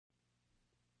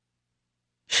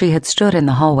She had stood in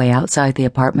the hallway outside the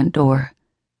apartment door,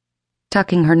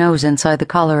 tucking her nose inside the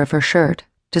collar of her shirt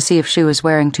to see if she was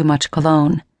wearing too much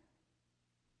cologne.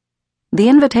 The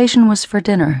invitation was for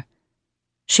dinner.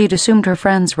 She'd assumed her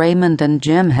friends Raymond and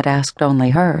Jim had asked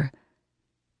only her.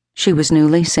 She was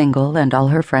newly single and all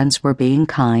her friends were being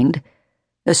kind,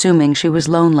 assuming she was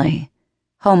lonely,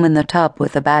 home in the tub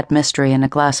with a bad mystery and a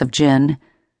glass of gin,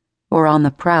 or on the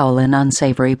prowl in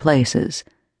unsavory places.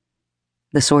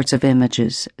 The sorts of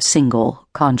images single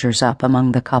conjures up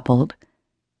among the coupled.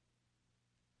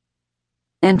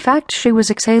 In fact, she was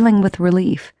exhaling with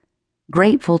relief,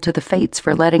 grateful to the fates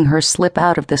for letting her slip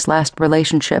out of this last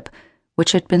relationship,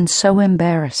 which had been so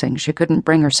embarrassing she couldn't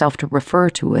bring herself to refer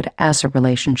to it as a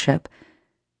relationship.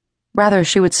 Rather,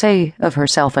 she would say of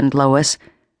herself and Lois,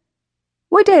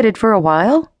 "We dated for a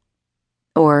while,"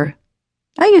 or,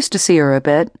 "I used to see her a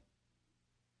bit,"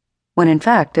 when in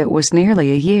fact it was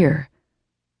nearly a year,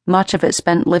 much of it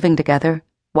spent living together,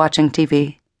 watching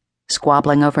TV,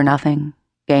 squabbling over nothing,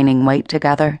 gaining weight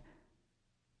together.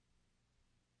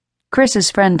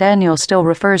 Chris's friend Daniel still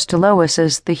refers to Lois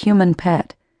as the human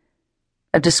pet,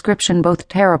 a description both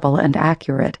terrible and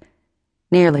accurate,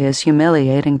 nearly as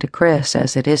humiliating to Chris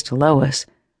as it is to Lois.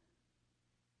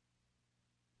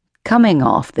 Coming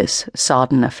off this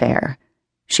sodden affair,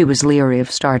 she was leery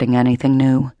of starting anything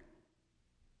new.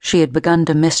 She had begun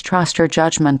to mistrust her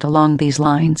judgment along these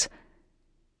lines.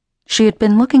 She had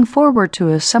been looking forward to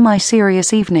a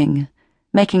semi-serious evening,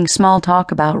 making small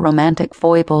talk about romantic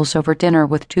foibles over dinner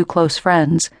with two close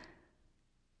friends.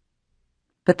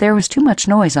 But there was too much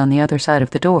noise on the other side of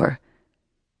the door.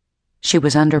 She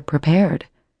was underprepared,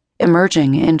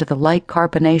 emerging into the light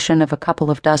carbonation of a couple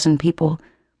of dozen people,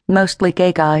 mostly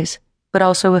gay guys, but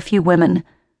also a few women,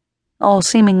 all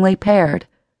seemingly paired,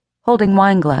 holding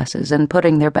wine glasses and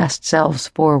putting their best selves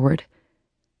forward.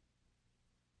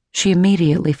 She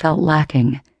immediately felt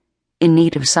lacking, in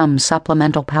need of some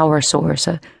supplemental power source,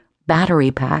 a battery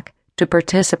pack, to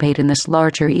participate in this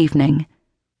larger evening.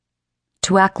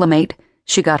 To acclimate,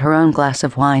 she got her own glass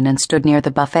of wine and stood near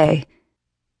the buffet,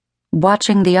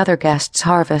 watching the other guests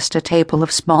harvest a table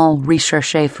of small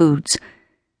recherche foods,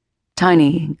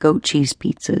 tiny goat cheese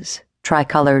pizzas,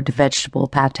 tricolored vegetable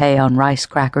pâté on rice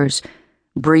crackers,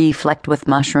 brie flecked with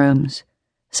mushrooms,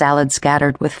 salad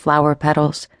scattered with flower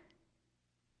petals.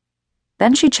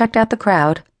 Then she checked out the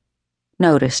crowd,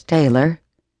 noticed Taylor,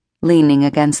 leaning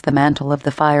against the mantel of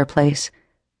the fireplace,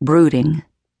 brooding,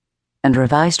 and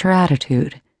revised her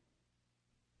attitude.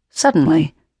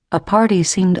 Suddenly, a party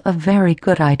seemed a very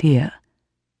good idea.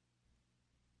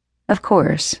 Of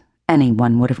course,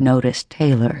 anyone would have noticed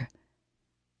Taylor.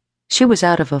 She was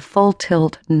out of a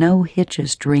full-tilt,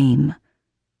 no-hitches dream.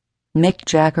 Mick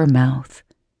Jagger mouth,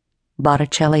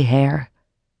 Botticelli hair,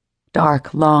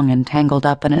 dark, long, and tangled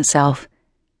up in itself.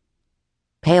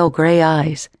 Pale gray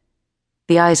eyes,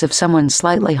 the eyes of someone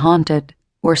slightly haunted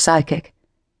or psychic.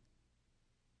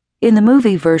 In the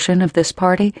movie version of this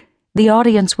party, the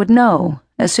audience would know,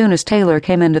 as soon as Taylor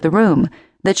came into the room,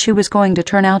 that she was going to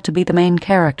turn out to be the main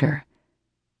character.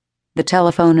 The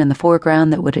telephone in the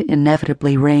foreground that would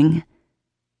inevitably ring.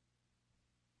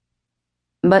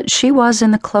 But she was in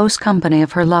the close company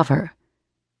of her lover,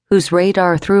 whose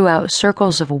radar threw out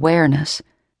circles of awareness,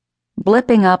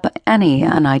 blipping up any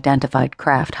unidentified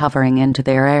craft hovering into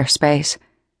their airspace.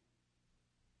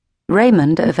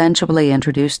 Raymond eventually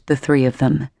introduced the three of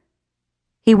them.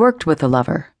 He worked with the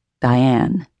lover,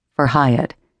 Diane, for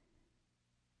Hyatt.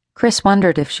 Chris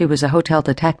wondered if she was a hotel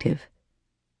detective.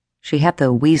 She had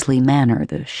the Weasley manner,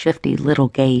 the shifty little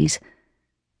gaze.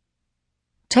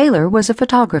 Taylor was a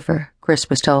photographer, Chris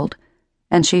was told,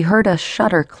 and she heard a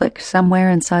shutter click somewhere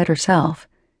inside herself.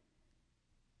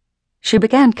 She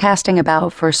began casting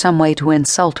about for some way to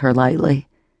insult her lightly,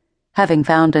 having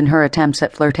found in her attempts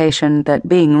at flirtation that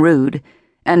being rude,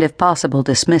 and if possible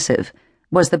dismissive,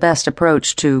 was the best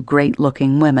approach to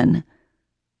great-looking women.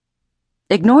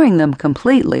 Ignoring them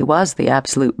completely was the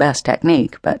absolute best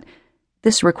technique, but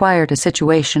this required a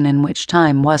situation in which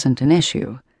time wasn't an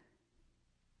issue.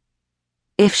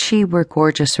 If she were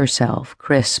gorgeous herself,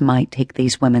 Chris might take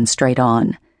these women straight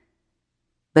on.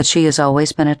 But she has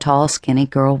always been a tall, skinny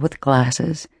girl with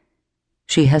glasses.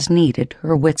 She has needed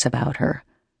her wits about her.